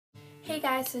Hey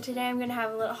guys, so today I'm going to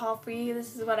have a little haul for you.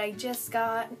 This is what I just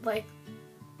got like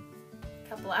a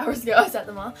couple hours ago. I was at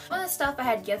the mall. One of the stuff I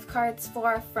had gift cards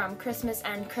for from Christmas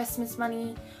and Christmas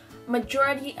money.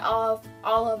 Majority of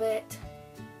all of it,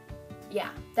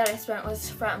 that I spent was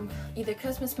from either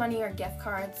Christmas money or gift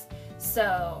cards.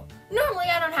 So normally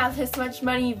I don't have this much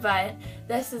money, but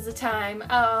this is the time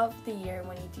of the year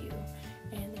when you do.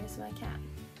 And there's my cat.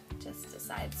 Just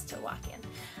decides to walk in.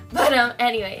 But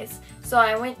anyways, so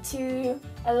I went to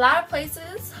a lot of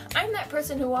places. I'm that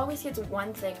person who always gets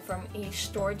one thing from each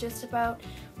store just about.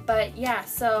 But yeah,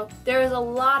 so there was a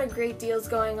lot of great deals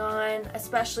going on,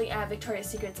 especially at Victoria's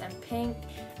Secret and Pink.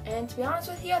 And to be honest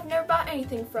with you, I've never bought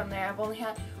anything from there. I've only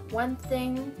had one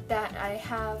thing that I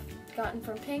have gotten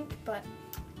from Pink, but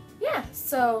yeah,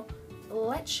 so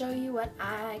let's show you what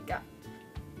I got.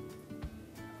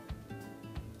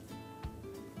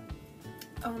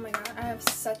 Oh my god, I have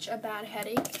such a bad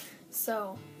headache,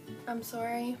 so I'm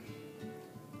sorry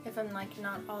if I'm like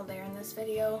not all there in this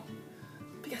video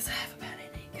because I have a bad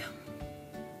headache.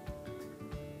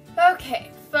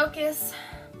 Okay, focus.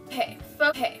 Okay,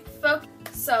 focus.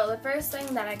 So the first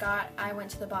thing that I got, I went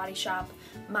to the body shop.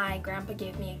 My grandpa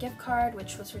gave me a gift card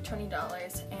which was for $20,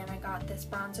 and I got this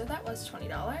bronzer that was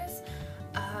 $20.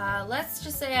 Let's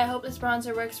just say I hope this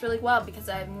bronzer works really well because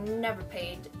I've never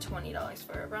paid $20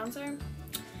 for a bronzer.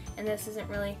 And this isn't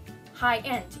really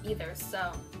high-end either,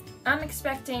 so I'm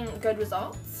expecting good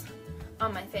results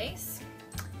on my face.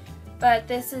 But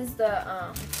this is the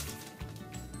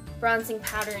bronzing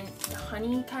powder and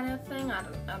honey kind of thing. I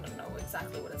don't know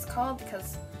exactly what it's called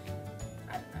because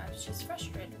I don't know, I was just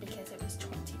frustrated because it was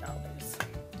 $20.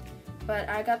 But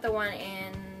I got the one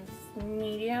in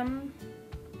medium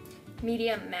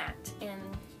matte in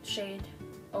shade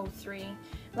 03.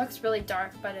 It looks really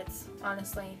dark, but it's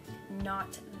honestly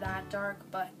not that dark,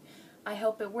 but I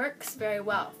hope it works very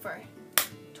well for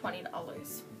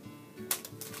 $20.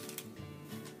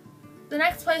 The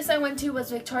next place I went to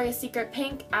was Victoria's Secret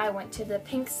Pink. I went to the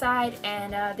pink side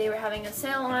and they were having a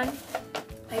sale on.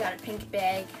 I got a pink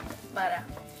bag, but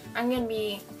I'm going to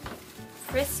be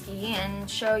frisky and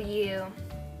show you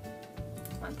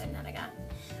one thing that I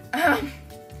got.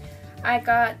 I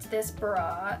got this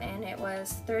bra and it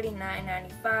was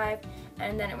 $39.95,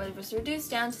 and then it was reduced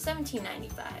down to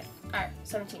 $17.95 or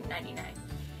 $17.99,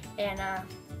 and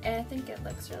I think it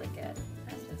looks really good.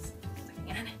 I'm just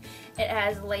looking at it. It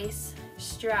has lace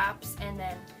straps and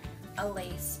then a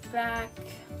lace back.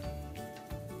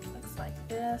 Looks like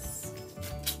this.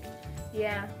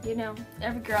 Yeah, you know,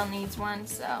 every girl needs one,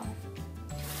 so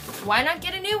why not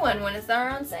get a new one when it's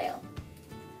on sale?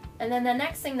 And then the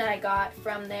next thing that I got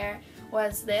from there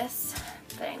was this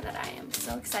thing that I am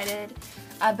so excited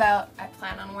about. I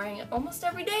plan on wearing it almost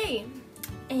every day.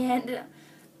 And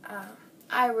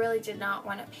I really did not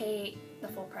want to pay the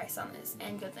full price on this,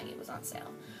 and good thing it was on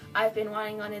sale. I've been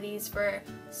wanting one of these for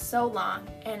so long,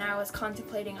 and I was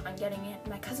contemplating on getting it.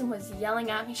 My cousin was yelling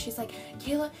at me. She's like,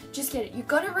 Kayla, just get it. You're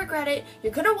gonna regret it.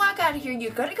 You're gonna walk out of here.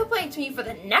 You're gonna complain to me for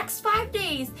the next 5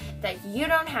 days that you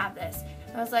don't have this.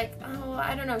 I was like, oh,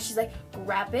 I don't know. She's like,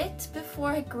 grab it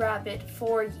before I grab it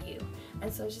for you.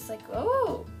 And so she's like,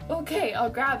 oh, okay, I'll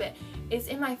grab it. It's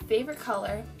in my favorite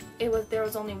color. There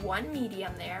was only one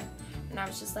medium there, and I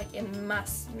was just like, it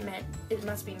must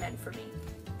be meant for me.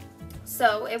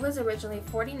 So it was originally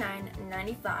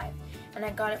 $49.95, and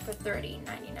I got it for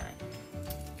 $30.99.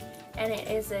 And it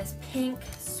is this pink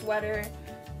sweater,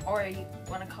 or you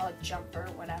want to call it jumper,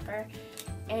 whatever.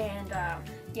 And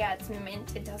yeah, it's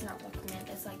mint. It does not look mint.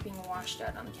 It's like being washed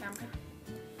out on the camera.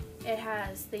 It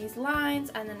has these lines,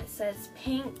 and then it says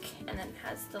pink, and then it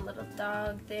has the little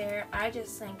dog there. I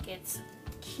just think it's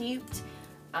cute.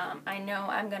 I know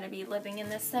I'm going to be living in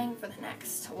this thing for the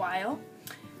next while.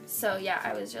 So yeah,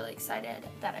 I was really excited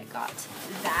that I got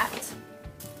that.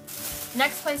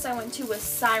 Next place I went to was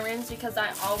Sirens because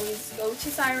I always go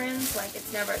to Sirens. Like,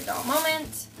 it's never a dull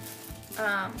moment.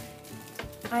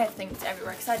 I have things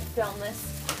everywhere because I had to film this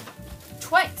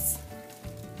twice.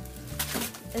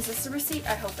 Is this the receipt?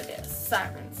 I hope it is.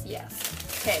 Sirens,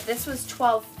 yes. Okay, this was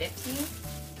 $12.50.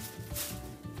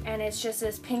 And it's just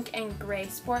this pink and gray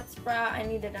sports bra. I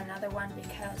needed another one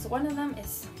because one of them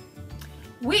is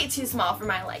way too small for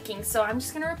my liking. So I'm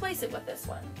just going to replace it with this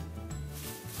one.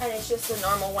 And it's just a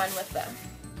normal one with the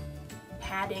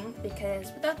padding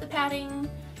because without the padding,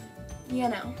 you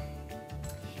know.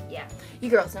 Yeah, you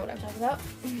girls know what I'm talking about.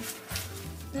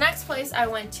 The next place I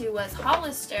went to was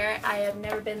Hollister. I have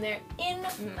never been there in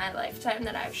my lifetime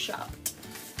that I've shopped.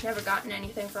 Never gotten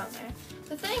anything from there.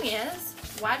 The thing is,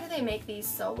 why do they make these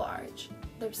so large?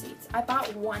 Their receipts. I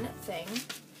bought one thing,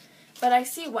 but I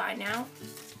see why now.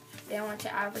 they want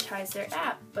to advertise their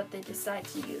app, but they decide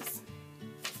to use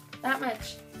that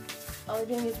much. All they're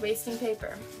doing is wasting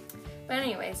paper. But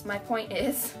anyways, my point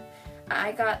is,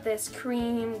 I got this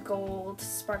cream gold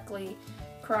sparkly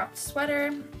cropped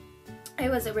sweater.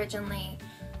 It was originally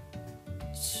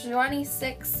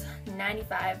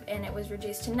 $26.95 and it was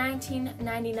reduced to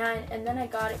 $19.99, and then I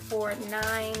got it for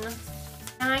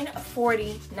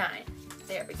 $9.49.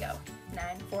 There we go,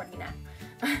 $9.49.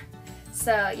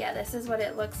 So yeah, this is what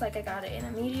it looks like. I got it in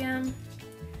a medium.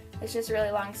 It's just really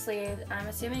long sleeved. I'm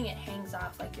assuming it hangs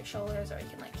off like your shoulders, or you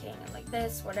can like hang it like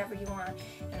this, whatever you want,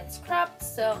 and it's cropped.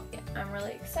 So yeah, I'm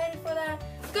really excited for that.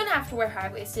 I'm gonna have to wear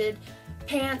high-waisted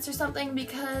pants or something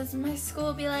because my school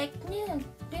will be like, no,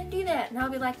 don't do that, and I'll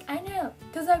be like, I know,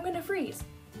 because I'm gonna freeze.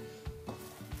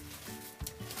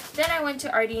 Then I went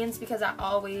to Ardean's because I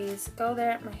always go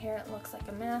there. My hair looks like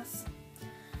a mess.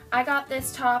 I got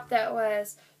this top that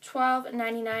was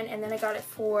 $12.99, and then I got it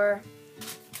for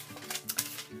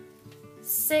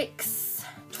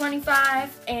 $6.25,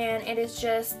 and it is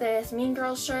just this Mean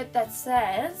Girls shirt that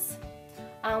says,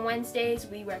 on Wednesdays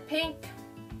we wear pink.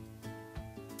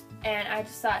 And I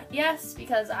just thought yes,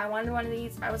 because I wanted one of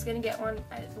these. I was gonna get one,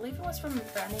 I believe it was from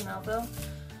Brandy Melville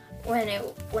when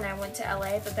I went to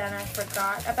LA, but then I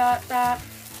forgot about that.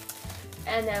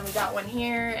 And then we got one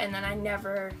here, and then I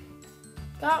never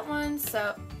got one.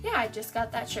 So yeah, I just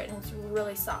got that shirt, and it's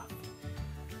really soft.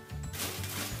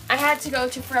 I had to go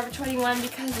to Forever 21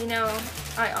 because, you know,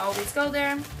 I always go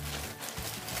there.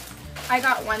 I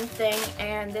got one thing,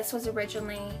 and this was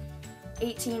originally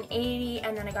 $18.80,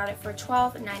 and then I got it for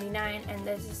 $12.99, and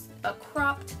this is a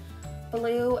cropped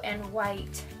blue and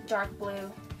white dark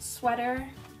blue sweater.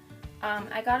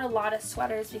 I got a lot of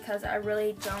sweaters because I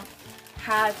really don't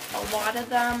have a lot of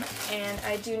them, and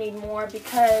I do need more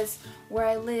because where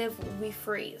I live we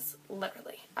freeze.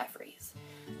 Literally, I freeze,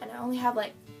 and I only have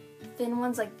like thin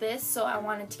ones like this, so I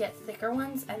wanted to get thicker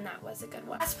ones, and that was a good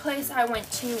one. Last place I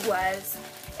went to was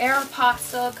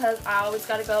Aeropostale because I always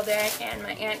got to go there, and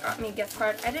my aunt got me a gift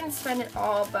card. I didn't spend it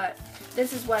all, but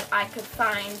this is what I could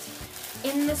find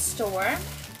in the store.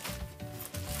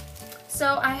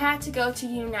 So I had to go to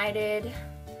United,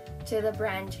 to the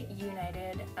brand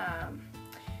United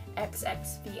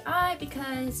XXVI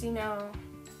because, you know,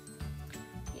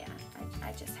 yeah,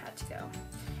 I just had to go.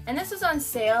 And this was on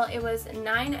sale. It was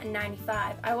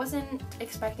 $9.95. I wasn't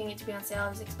expecting it to be on sale. I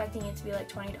was expecting it to be like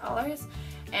 $20,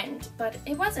 but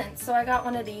it wasn't. So I got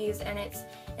one of these, and it's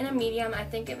in a medium. I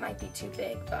think it might be too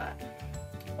big, but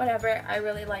whatever. I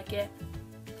really like it.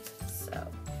 So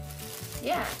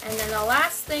yeah. And then the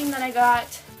last thing that I got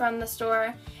from the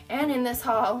store and in this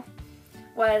haul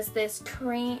was this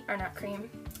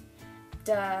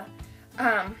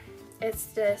it's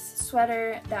this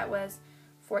sweater that was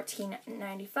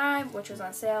 $14.95, which was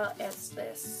on sale. It's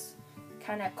this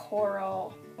kind of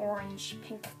coral, orange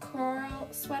pink coral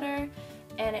sweater,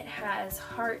 and it has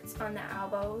hearts on the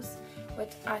elbows,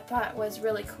 which I thought was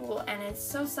really cool, and it's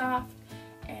so soft,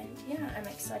 and yeah, I'm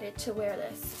excited to wear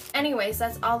this. Anyways,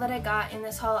 that's all that I got in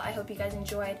this haul. I hope you guys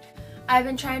enjoyed. I've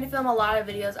been trying to film a lot of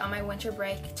videos on my winter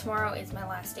break. Tomorrow is my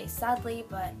last day, sadly,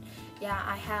 but yeah,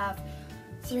 I have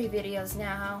 3 videos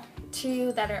now,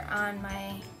 2 that are on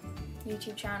my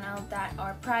YouTube channel that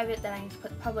are private that I need to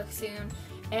put public soon,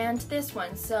 and this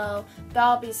one, so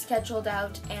that'll be scheduled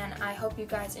out, and I hope you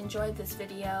guys enjoyed this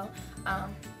video.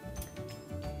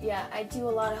 Yeah, I do a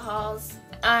lot of hauls.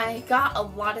 I got a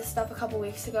lot of stuff a couple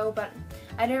weeks ago, but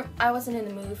I wasn't in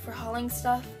the mood for hauling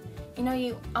stuff. You know,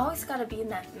 you always gotta be in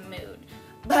that mood.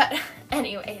 But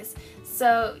anyways,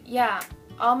 so yeah,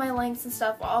 all my links and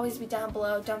stuff will always be down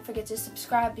below. Don't forget to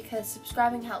subscribe because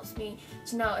subscribing helps me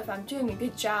to know if I'm doing a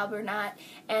good job or not.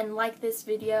 And like this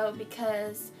video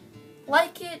because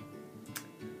like it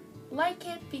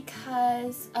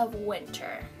because of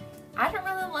winter. I don't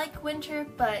really like winter,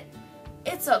 but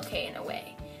it's okay in a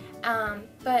way.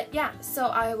 But yeah, so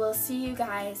I will see you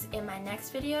guys in my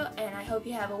next video, and I hope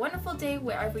you have a wonderful day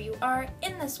wherever you are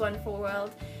in this wonderful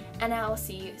world, and I will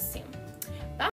see you soon.